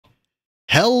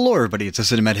Hello everybody, it's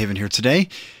Acidimed Haven here today,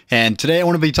 and today I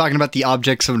want to be talking about the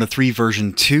Object 703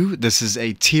 version 2. This is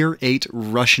a tier 8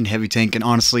 Russian heavy tank, and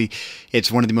honestly, it's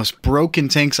one of the most broken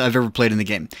tanks I've ever played in the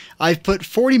game. I've put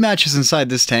 40 matches inside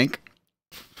this tank,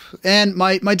 and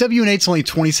my W&8 is only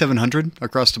 2700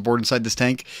 across the board inside this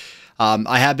tank.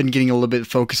 I have been getting a little bit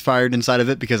focus fired inside of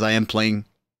it because I am playing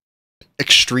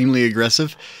extremely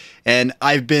aggressive. And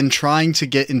I've been trying to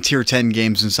get in tier 10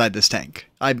 games inside this tank.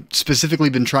 I've specifically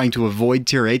been trying to avoid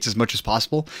tier 8s as much as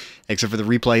possible, except for the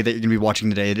replay that you're going to be watching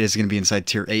today. It is going to be inside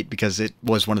tier 8 because it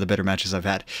was one of the better matches I've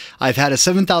had. I've had a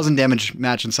 7,000 damage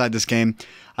match inside this game.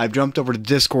 I've jumped over to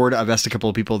Discord. I've asked a couple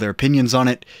of people their opinions on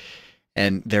it,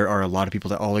 and there are a lot of people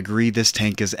that all agree this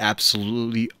tank is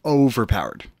absolutely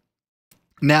overpowered.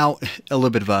 Now, a little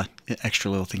bit of a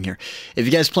extra little thing here. If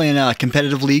you guys play in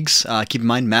competitive leagues, keep in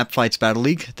mind Map Fights Battle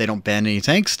League. They don't ban any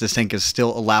tanks. This tank is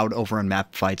still allowed over on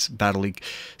Map Fights Battle League.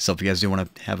 So if you guys do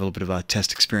want to have a little bit of a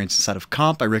test experience inside of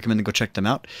comp, I recommend to go check them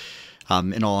out.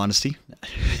 In all honesty,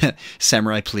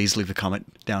 Samurai, please leave a comment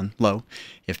down low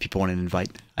if people want an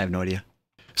invite. I have no idea.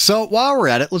 So while we're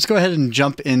at it, let's go ahead and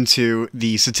jump into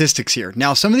the statistics here.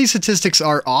 Now, some of these statistics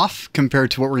are off compared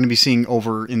to what we're going to be seeing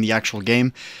over in the actual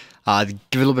game. To give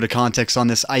a little bit of context on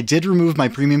this, I did remove my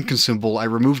premium consumable. I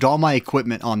removed all my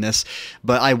equipment on this,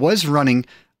 but I was running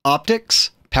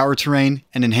optics, power terrain,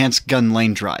 and enhanced gun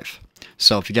lane drive.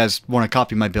 So if you guys want to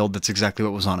copy my build, that's exactly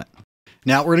what was on it.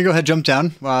 Now we're going to go ahead and jump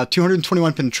down.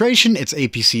 221 penetration, it's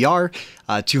APCR,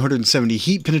 270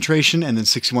 heat penetration, and then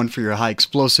 61 for your high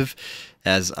explosive,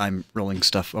 as I'm rolling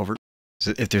stuff over.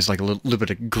 So if there's like a little bit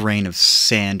of grain of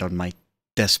sand on my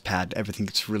desk pad, everything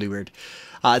gets really weird.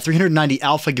 390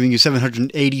 alpha, giving you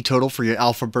 780 total for your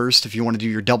alpha burst if you want to do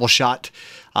your double shot.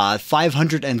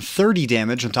 530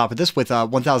 damage on top of this with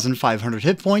 1,500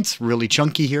 hit points, really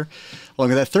chunky here. Along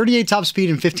with that, 38 top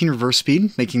speed and 15 reverse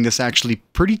speed, making this actually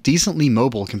pretty decently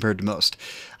mobile compared to most.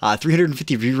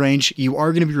 350 view range. You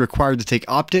are going to be required to take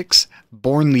optics,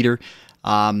 born leader,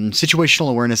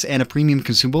 situational awareness, and a premium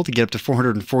consumable to get up to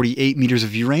 448 meters of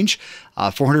view range.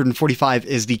 445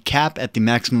 is the cap at the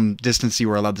maximum distance you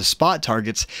are allowed to spot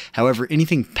targets. However,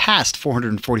 anything past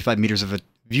 445 meters of a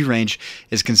view range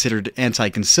is considered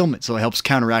anti-concealment, so it helps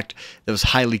counteract those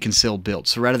highly concealed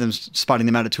builds. So rather than spotting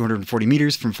them out at 240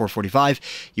 meters from 445,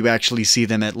 you actually see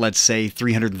them at, let's say,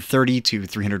 330 to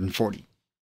 340.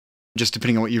 Just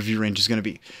depending on what your view range is going to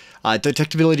be.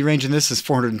 Detectability range in this is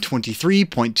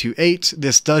 423.28.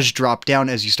 This does drop down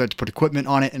as you start to put equipment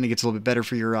on it, and it gets a little bit better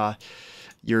for your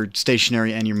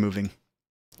stationary and your moving.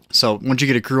 So once you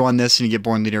get a crew on this and you get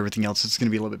born leader, everything else, it's going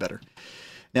to be a little bit better.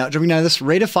 Now, jumping down to this,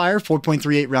 rate of fire,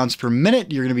 4.38 rounds per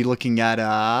minute. You're going to be looking at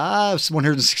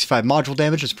 165 module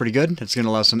damage. That's pretty good. It's going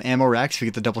to allow some ammo racks if you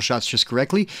get the double shots just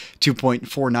correctly.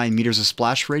 2.49 meters of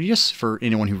splash radius for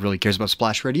anyone who really cares about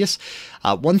splash radius.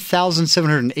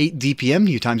 1,708 DPM.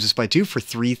 You times this by 2 for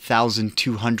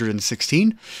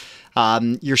 3,216.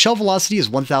 Your shell velocity is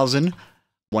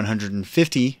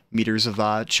 1,150 meters of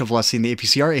shell velocity in the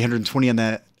APCR, 820 on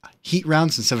the heat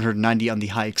rounds, and 790 on the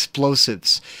high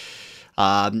explosives.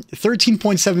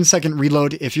 13.7 second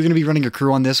reload. If you're going to be running a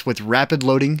crew on this with rapid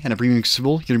loading and a premium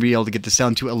consumable, you're going to be able to get this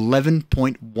down to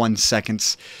 11.1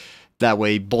 seconds. That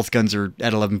way, both guns are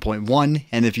at 11.1.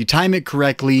 And if you time it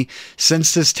correctly,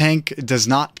 since this tank does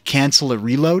not cancel a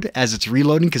reload as it's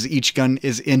reloading, because each gun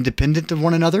is independent of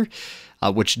one another,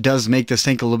 which does make this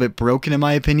tank a little bit broken in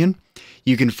my opinion.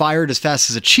 You can fire it as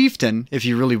fast as a Chieftain if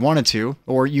you really wanted to,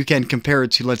 or you can compare it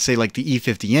to, let's say, like the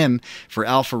E50M for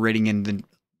alpha rating and then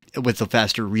with a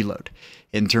faster reload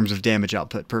in terms of damage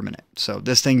output per minute. So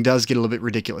this thing does get a little bit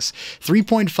ridiculous.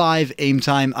 3.5 aim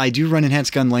time. I do run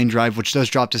enhanced gun lane drive, which does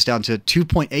drop this down to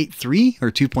 2.83 or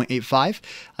 2.85.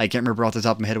 I can't remember off the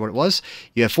top of my head what it was.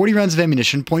 You have 40 rounds of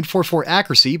ammunition, 0.44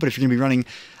 accuracy, but if you're going to be running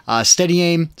steady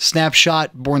aim,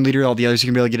 snapshot, born leader, all the others,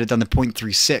 you're going to be able to get it down to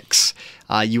 0.36.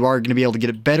 You are going to be able to get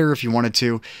it better if you wanted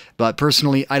to, but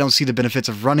personally, I don't see the benefits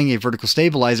of running a vertical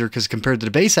stabilizer because compared to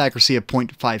the base accuracy of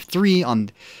 0.53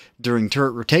 during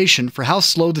turret rotation, for how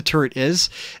slow the turret is,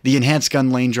 the enhanced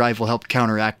gun lane drive will help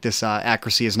counteract this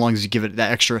accuracy as long as you give it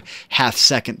that extra half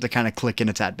second to kind of click in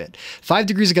a tad bit. 5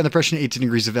 degrees of gun depression, 18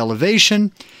 degrees of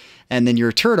elevation. And then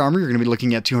your turret armor, you're going to be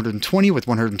looking at 220 with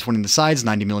 120 in the sides,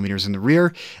 90 millimeters in the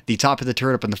rear. The top of the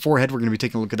turret up in the forehead, we're going to be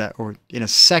taking a look at that in a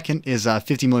second, is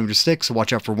 50 millimeter stick, so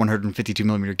watch out for 152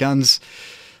 millimeter guns.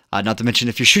 Not to mention,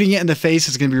 if you're shooting it in the face,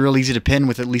 it's going to be real easy to pin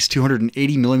with at least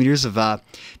 280 millimeters of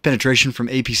penetration from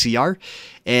APCR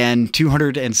and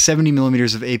 270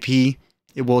 millimeters of AP.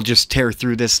 It will just tear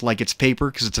through this like it's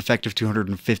paper because it's effective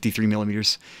 253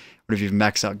 millimeters. What have you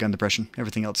maxed out? Gun depression,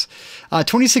 everything else.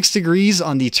 26 degrees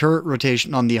on the turret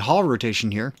rotation, on the hull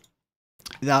rotation here.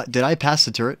 Now, did I pass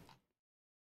the turret?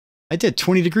 I did,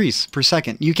 20 degrees per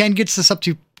second. You can get this up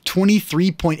to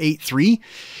 23.83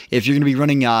 if you're going to be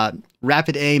running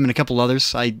rapid aim and a couple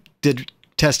others. I did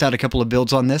test out a couple of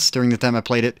builds on this during the time I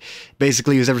played it.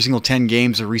 Basically, it was every single 10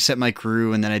 games I reset my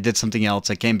crew, and then I did something else.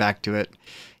 I came back to it.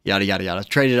 Yada, yada, yada.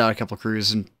 Traded out a couple of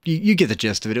crews, and you get the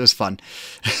gist of it. It was fun.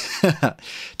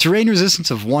 Terrain resistance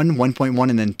of 1, 1.1,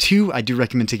 and then 2. I do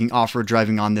recommend taking off-road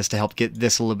driving on this to help get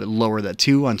this a little bit lower. That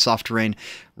 2 on soft terrain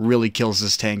really kills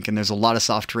this tank, and there's a lot of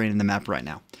soft terrain in the map right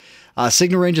now.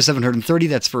 Signal range is 730.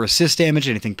 That's for assist damage.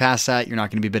 Anything past that, you're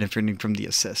not going to be benefiting from the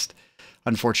assist,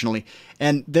 unfortunately.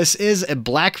 And this is a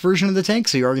black version of the tank,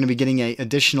 so you are going to be getting an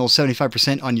additional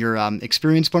 75% on your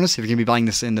experience bonus if you're going to be buying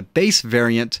this in the base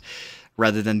variant.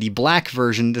 Rather than the black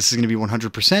version, this is going to be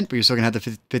 100%, but you're still going to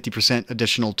have the 50%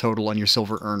 additional total on your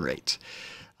silver earn rate.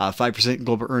 5%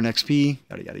 global earn XP,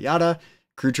 yada, yada, yada.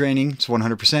 Crew training, it's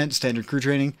 100%, standard crew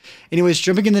training. Anyways,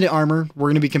 jumping into the armor, we're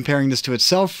going to be comparing this to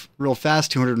itself real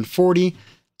fast, 240.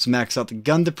 Let's max out the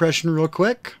gun depression real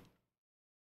quick.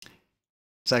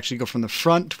 Let's actually go from the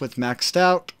front with maxed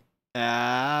out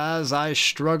as I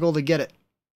struggle to get it.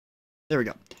 There we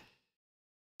go.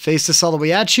 Face this all the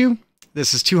way at you.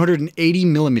 This is 280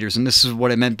 millimeters, and this is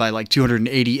what I meant by like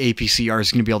 280 APCR is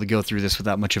going to be able to go through this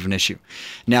without much of an issue.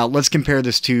 Now, let's compare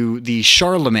this to the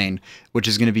Charlemagne, which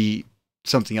is going to be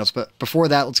something else. But before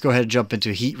that, let's go ahead and jump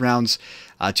into heat rounds,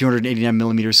 289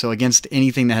 millimeters. So against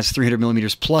anything that has 300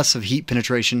 millimeters plus of heat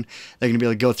penetration, they're going to be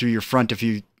able to go through your front if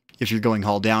you're going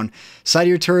hull down. Side of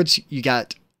your turrets, you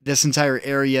got this entire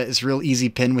area is real easy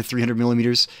pin with 300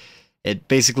 millimeters. It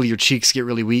basically your cheeks get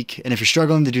really weak, and if you're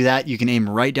struggling to do that, you can aim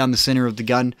right down the center of the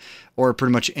gun, or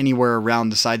pretty much anywhere around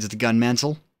the sides of the gun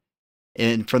mantle.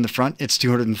 And from the front, it's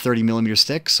 230 millimeters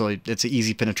thick, so it's an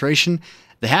easy penetration.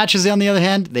 The hatches, on the other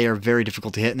hand, they are very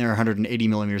difficult to hit, and they're 180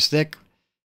 millimeters thick,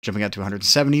 jumping out to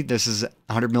 170. This is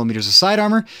 100 millimeters of side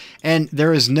armor, and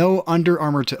there is no under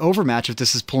armor to overmatch if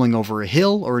this is pulling over a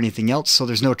hill or anything else, so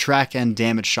there's no track and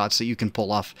damage shots that you can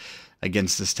pull off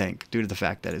against this tank, due to the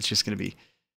fact that it's just going to be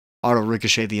auto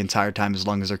ricochet the entire time as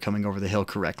long as they're coming over the hill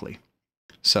correctly.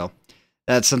 So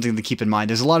that's something to keep in mind.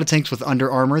 There's a lot of tanks with under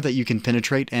armor that you can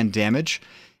penetrate and damage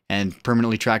and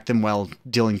permanently track them while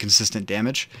dealing consistent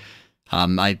damage.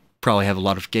 I probably have a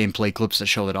lot of gameplay clips that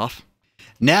show that off.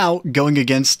 Now, going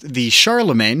against the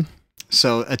Charlemagne,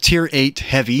 so a tier 8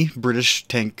 heavy British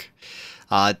tank.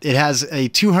 It has a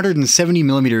 270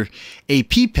 millimeter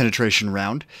AP penetration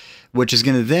round, which is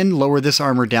going to then lower this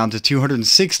armor down to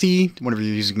 260, whenever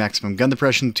you're using maximum gun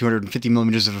depression, 250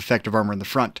 millimeters of effective armor in the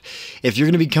front. If you're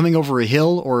going to be coming over a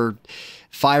hill or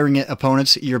firing at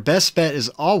opponents, your best bet is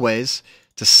always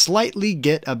to slightly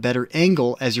get a better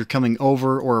angle as you're coming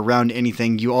over or around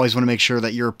anything. You always want to make sure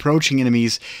that you're approaching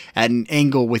enemies at an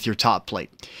angle with your top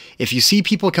plate. If you see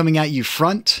people coming at you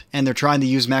front and they're trying to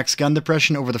use max gun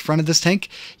depression over the front of this tank,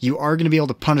 you are going to be able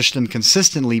to punish them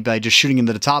consistently by just shooting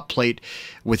into the top plate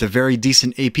with a very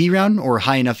decent AP round or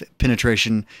high enough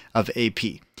penetration of AP.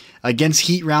 Against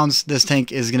heat rounds, this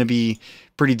tank is going to be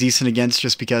pretty decent against,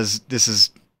 just because this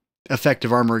is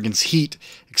effective armor against heat,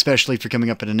 especially if you're coming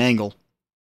up at an angle.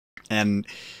 And,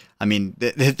 I mean,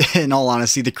 in all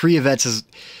honesty, the Krievets is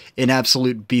an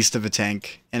absolute beast of a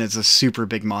tank, and it's a super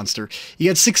big monster. You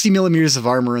got 60 millimeters of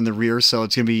armor in the rear, so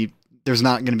it's going to be, there's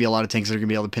not going to be a lot of tanks that are going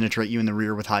to be able to penetrate you in the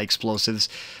rear with high explosives.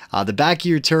 The back of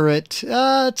your turret,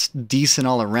 it's decent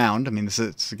all around. I mean,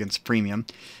 it's against premium.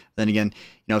 Then again,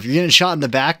 you know, if you're getting shot in the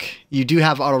back, you do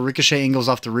have auto ricochet angles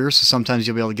off the rear, so sometimes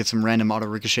you'll be able to get some random auto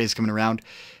ricochets coming around.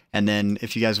 And then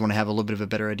if you guys want to have a little bit of a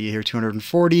better idea here,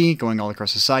 240 going all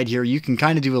across the side here, you can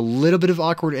kind of do a little bit of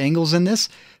awkward angles in this,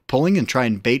 pulling and try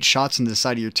and bait shots into the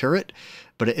side of your turret,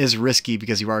 but it is risky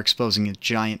because you are exposing a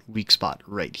giant weak spot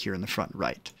right here in the front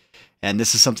right. And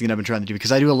this is something that I've been trying to do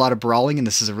because I do a lot of brawling, and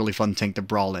this is a really fun tank to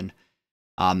brawl in.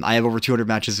 I have over 200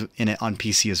 matches in it on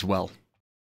PC as well.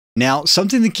 Now,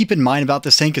 something to keep in mind about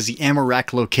this tank is the ammo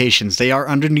rack locations. They are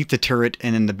underneath the turret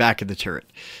and in the back of the turret.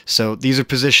 So these are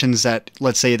positions that,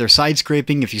 let's say they're side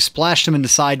scraping. If you splash them in the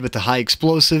side with the high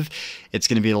explosive, it's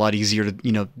going to be a lot easier to,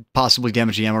 you know, possibly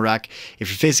damage the ammo rack. If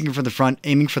you're facing it from the front,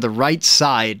 aiming for the right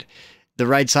side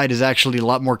is actually a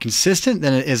lot more consistent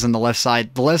than it is on the left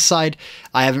side. The left side,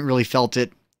 I haven't really felt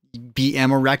it be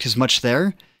ammo racked as much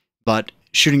there, but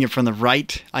shooting it from the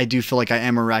right, I do feel like I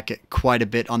ammo rack it quite a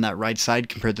bit on that right side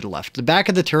compared to the left. The back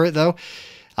of the turret, though,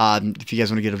 if you guys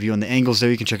want to get a view on the angles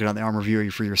there, you can check it out in the armor viewer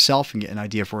for yourself and get an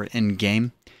idea for it in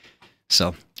game.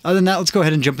 So, other than that, let's go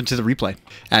ahead and jump into the replay.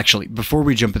 Actually, before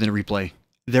we jump into the replay,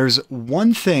 there's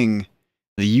one thing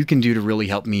that you can do to really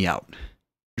help me out.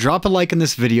 Drop a like on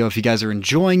this video if you guys are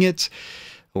enjoying it,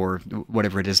 or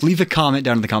whatever it is. Leave a comment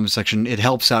down in the comment section. It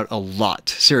helps out a lot.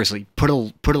 Seriously, put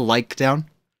a like down.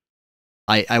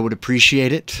 I would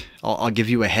appreciate it. I'll give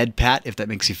you a head pat if that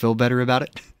makes you feel better about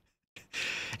it.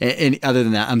 And other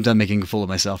than that, I'm done making a fool of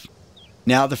myself.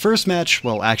 Now, the first match,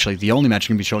 well, actually, the only match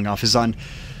I'm going to be showing off is on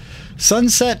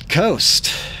Sunset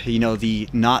Coast. You know, the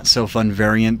not-so-fun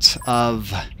variant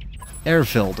of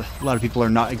Airfield. A lot of people are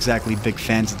not exactly big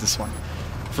fans of this one.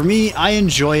 For me, I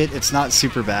enjoy it. It's not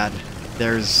super bad.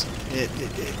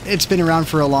 It's been around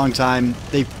for a long time.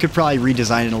 They could probably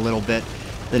redesign it a little bit.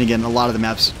 Then again, a lot of the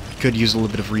maps could use a little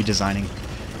bit of redesigning.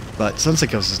 But Sunset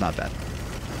Coast is not bad.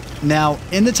 Now,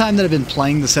 in the time that I've been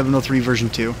playing the 703 version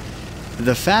 2,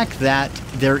 the fact that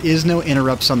there is no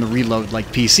interrupts on the reload like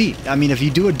PC. I mean, if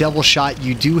you do a double shot,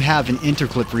 you do have an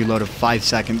interclip reload of 5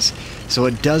 seconds. So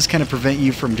it does kind of prevent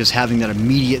you from just having that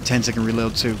immediate 10-second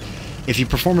reload. So if you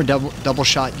perform a double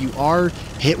shot, you are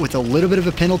hit with a little bit of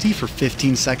a penalty for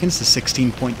 15 seconds to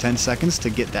 16.10 seconds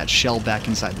to get that shell back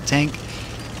inside the tank.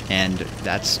 And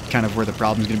that's kind of where the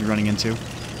problem is going to be running into.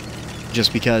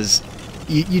 Just because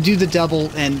you do the double,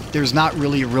 and there's not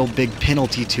really a real big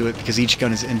penalty to it because each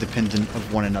gun is independent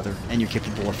of one another, and you're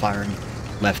capable of firing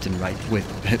left and right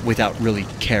without really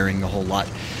caring a whole lot.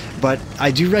 But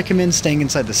I do recommend staying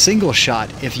inside the single shot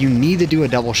if you need to do a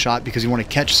double shot because you want to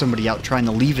catch somebody out trying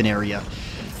to leave an area.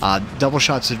 Double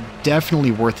shots are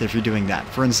definitely worth it if you're doing that.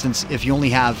 For instance, if you only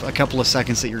have a couple of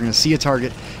seconds that you're going to see a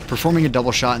target, performing a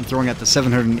double shot and throwing out the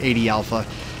 780 alpha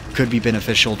could be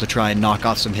beneficial to try and knock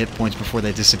off some hit points before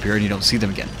they disappear and you don't see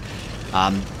them again.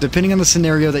 Depending on the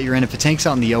scenario that you're in, if the tank's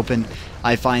out in the open,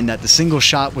 I find that the single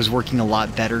shot was working a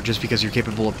lot better just because you're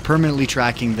capable of permanently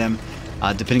tracking them,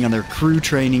 depending on their crew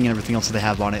training and everything else that they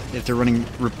have on it. If they're running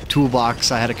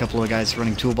toolbox, I had a couple of guys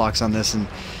running toolbox on this, and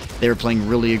they were playing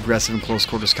really aggressive in close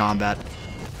quarters combat,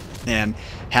 and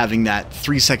having that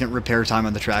 3-second repair time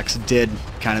on the tracks did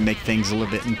kind of make things a little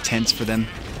bit intense for them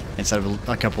instead of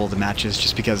a couple of the matches,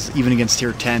 just because even against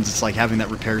tier 10s, it's like having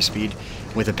that repair speed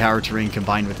with the power terrain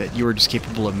combined with it. You were just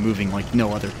capable of moving like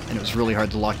no other, and it was really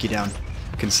hard to lock you down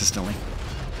consistently.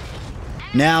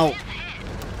 Now,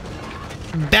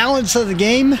 balance of the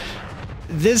game,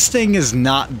 this thing is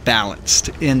not balanced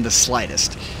in the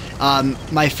slightest.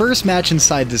 My first match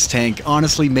inside this tank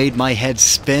honestly made my head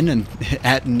spin and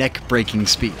at neck-breaking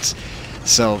speeds.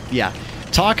 So yeah,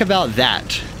 talk about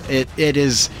that. It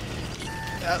is.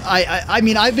 I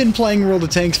mean, I've been playing World of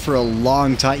Tanks for a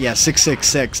long time. Yeah,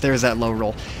 666. There's that low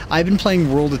roll. I've been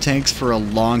playing World of Tanks for a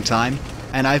long time,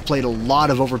 and I've played a lot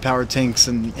of overpowered tanks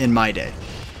in my day.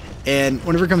 And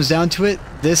whenever it comes down to it,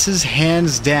 this is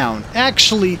hands down.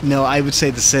 Actually, no, I would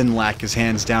say the Sinlac is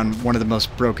hands down one of the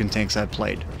most broken tanks I've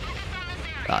played.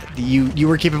 You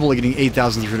were capable of getting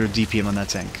 8,300 DPM on that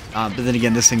tank. But then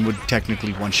again, this thing would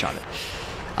technically one-shot it.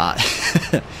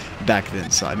 Back then.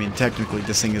 So, I mean, technically,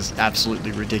 this thing is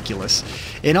absolutely ridiculous.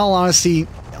 In all honesty,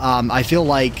 I feel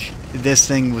like this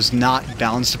thing was not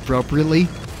balanced appropriately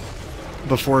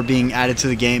before being added to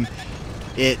the game.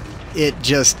 It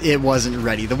wasn't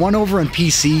ready. The one over on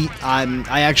PC,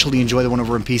 I actually enjoy the one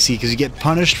over on PC because you get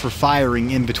punished for firing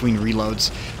in between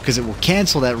reloads because it will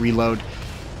cancel that reload,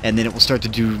 and then it will start to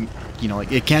do, you know,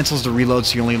 like it cancels the reload,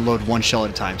 so you only load one shell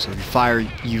at a time. So if you fire,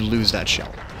 you lose that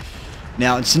shell.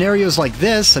 Now, in scenarios like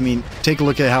this, I mean, take a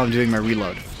look at how I'm doing my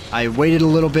reload. I waited a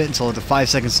little bit until I had the 5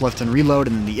 seconds left in reload,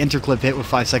 and then the interclip hit with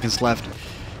 5 seconds left.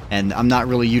 And I'm not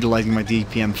really utilizing my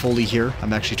DPM fully here.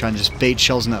 I'm actually trying to just bait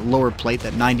shells in that lower plate,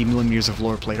 that 90mm of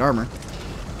lower plate armor,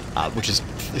 which is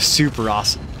super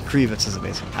awesome. Krivets is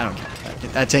amazing. I don't care.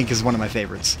 That tank is one of my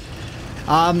favorites.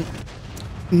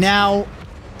 Now,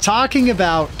 talking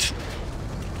about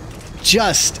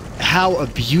just how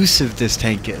abusive this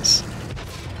tank is.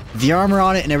 The armor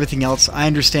on it and everything else, I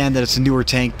understand that it's a newer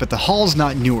tank, but the hull's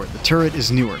not newer. The turret is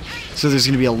newer. So there's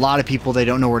going to be a lot of people that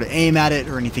don't know where to aim at it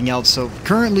or anything else. So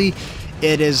currently,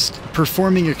 it is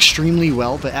performing extremely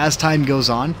well, but as time goes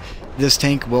on, this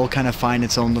tank will kind of find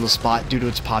its own little spot due to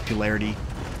its popularity.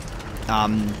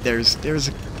 There's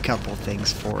a couple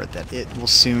things for it that it will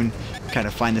soon kind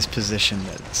of find this position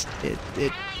that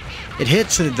it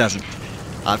hits and it doesn't.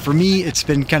 For me, it's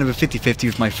been kind of a 50-50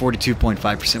 with my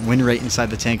 42.5% win rate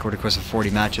inside the tank over the course of 40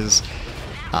 matches.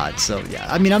 So, yeah,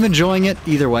 I mean, I'm enjoying it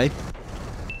either way.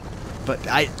 But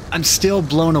I'm still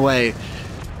blown away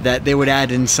that they would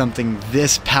add in something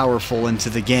this powerful into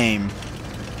the game.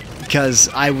 Because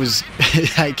I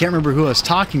can't remember who I was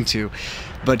talking to,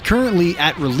 but currently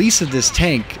at release of this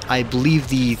tank, I believe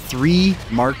the 3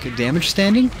 mark damage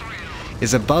standing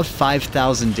is above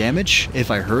 5,000 damage,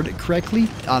 if I heard it correctly.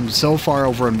 So far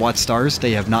over in Watt Stars,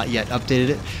 they have not yet updated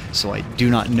it, so I do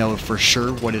not know for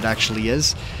sure what it actually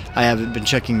is. I haven't been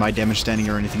checking my damage standing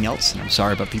or anything else, and I'm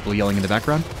sorry about people yelling in the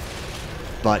background.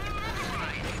 But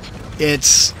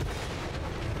it's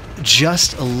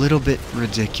just a little bit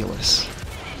ridiculous.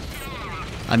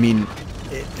 I mean,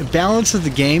 the balance of the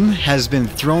game has been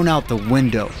thrown out the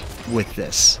window with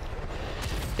this.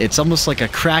 It's almost like a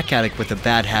crack addict with a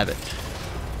bad habit.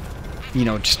 You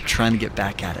know, just trying to get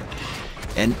back at it.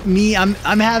 And me, I'm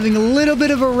having a little bit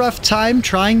of a rough time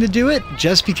trying to do it,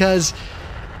 just because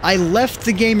I left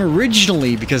the game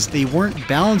originally because they weren't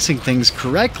balancing things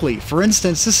correctly. For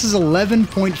instance, this is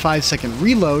 11.5 second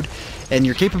reload, and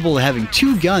you're capable of having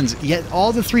 2 guns, yet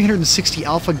all the 360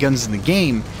 alpha guns in the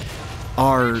game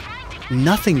are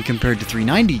nothing compared to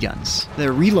 390 guns.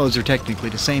 Their reloads are technically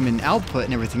the same in output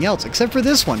and everything else, except for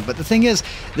this one. But the thing is,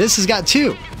 this has got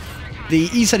 2. The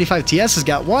E75TS has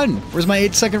got 1. Where's my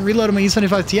 8-second reload on my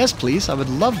E75TS, please? I would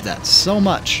love that so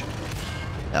much.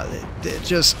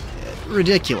 Just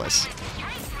ridiculous.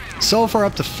 So far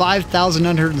up to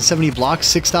 5,970 blocks,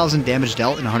 6,000 damage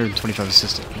dealt, and 125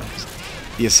 assisted.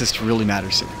 The assist really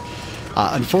matters here.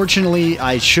 Unfortunately,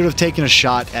 I should have taken a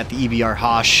shot at the EBR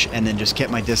Hosh and then just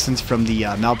kept my distance from the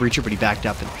Malbreacher, but he backed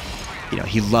up and, you know,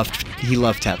 he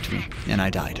love tapped me, and I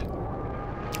died.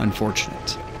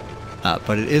 Unfortunate.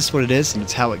 But it is what it is, and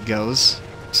it's how it goes.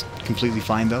 It's completely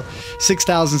fine, though.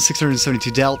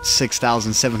 6,672 dealt,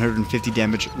 6,750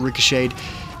 damage ricocheted.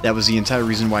 That was the entire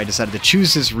reason why I decided to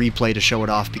choose this replay to show it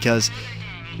off, because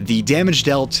the damage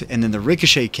dealt and then the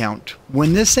ricochet count,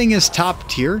 when this thing is top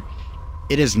tier,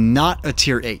 it is not a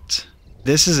tier 8.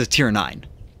 This is a tier 9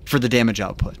 for the damage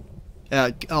output.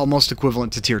 Almost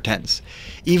equivalent to tier 10s.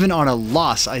 Even on a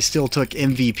loss, I still took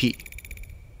MVP.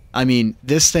 I mean,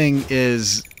 this thing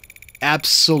is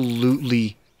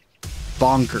absolutely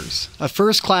bonkers. A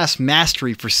first class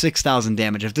mastery for 6,000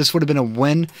 damage. If this would have been a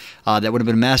win, that would have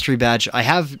been a mastery badge. I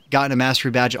have gotten a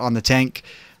mastery badge on the tank,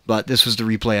 but this was the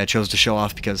replay I chose to show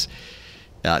off because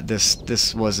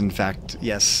this was in fact,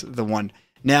 yes, the one.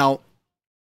 Now,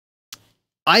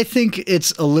 I think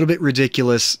it's a little bit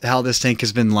ridiculous how this tank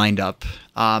has been lined up.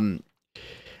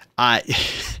 I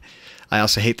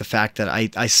also hate the fact that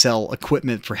I sell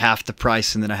equipment for half the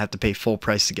price and then I have to pay full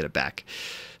price to get it back.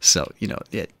 So, you know,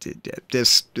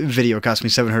 this video cost me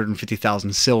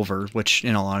 750,000 silver, which,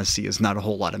 in all honesty, is not a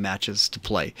whole lot of matches to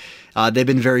play. They've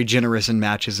been very generous in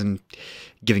matches and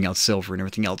giving out silver and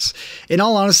everything else. In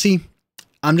all honesty,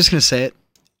 I'm just going to say it.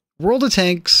 World of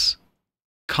Tanks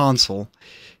console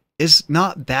is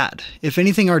not bad. If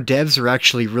anything, our devs are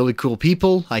actually really cool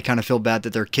people. I kind of feel bad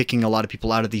that they're kicking a lot of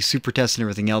people out of these super tests and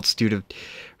everything else due to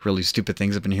really stupid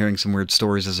things. I've been hearing some weird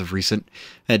stories as of recent.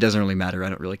 It doesn't really matter. I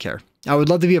don't really care. I would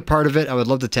love to be a part of it. I would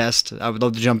love to test. I would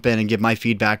love to jump in and give my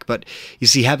feedback. But you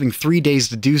see, having 3 days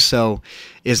to do so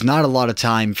is not a lot of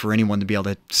time for anyone to be able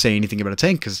to say anything about a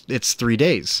tank because it's 3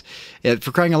 days.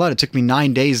 For crying out loud, it took me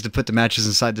 9 days to put the matches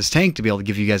inside this tank to be able to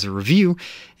give you guys a review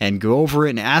and go over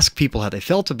it and ask people how they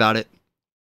felt about it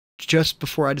just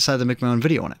before I decided to make my own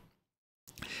video on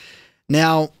it.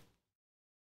 Now,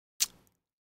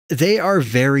 they are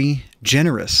very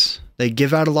generous. They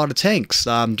give out a lot of tanks.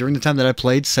 During the time that I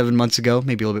played 7 months ago,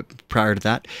 maybe a little bit prior to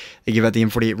that, they gave out the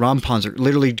M48 Rompanzer.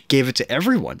 Literally gave it to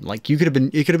everyone. Like it could have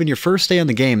been your first day on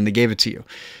the game and they gave it to you.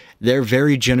 They're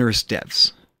very generous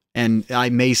devs. And I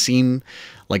may seem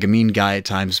like a mean guy at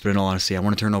times, but in all honesty, I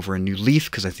want to turn over a new leaf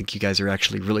because I think you guys are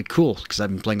actually really cool because I've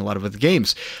been playing a lot of other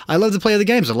games. I love to play other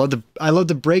games. I love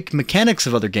to break mechanics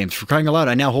of other games. For crying out loud,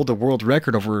 I now hold the world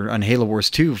record over on Halo Wars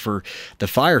 2 for the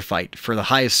firefight, for the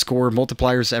highest score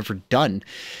multipliers ever done,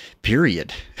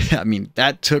 period. I mean,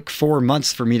 that took 4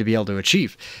 months for me to be able to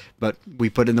achieve, but we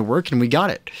put in the work and we got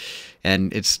it.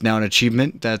 And it's now an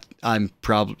achievement that I'm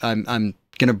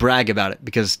gonna brag about it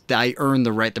because I earned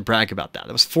the right to brag about that.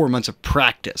 That was 4 months of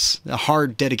practice, a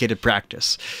hard, dedicated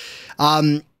practice.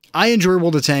 I enjoy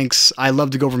World of Tanks. I love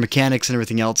to go over mechanics and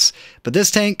everything else, but this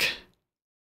thing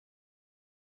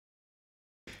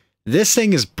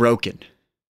is broken.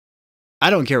 I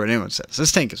don't care what anyone says.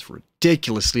 This tank is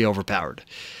ridiculously overpowered.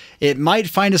 It might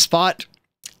find a spot.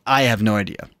 I have no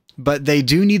idea, but they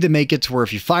do need to make it to where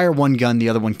if you fire one gun, the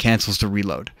other one cancels the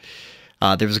reload.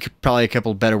 There was probably a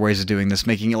couple better ways of doing this,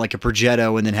 making it like a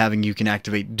Progetto and then having you can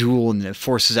activate dual and it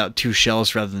forces out 2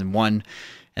 shells rather than 1.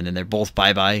 And then they're both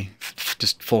bye-bye,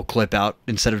 just full clip out,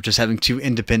 instead of just having 2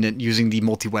 independent using the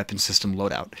multi-weapon system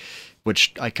loadout,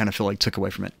 which I kind of feel like took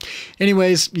away from it.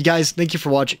 Anyways, you guys, thank you for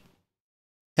watching.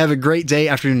 Have a great day,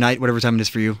 afternoon, night, whatever time it is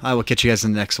for you. I will catch you guys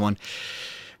in the next one.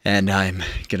 And I'm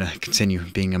going to continue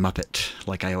being a Muppet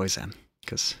like I always am.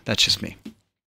 because that's just me.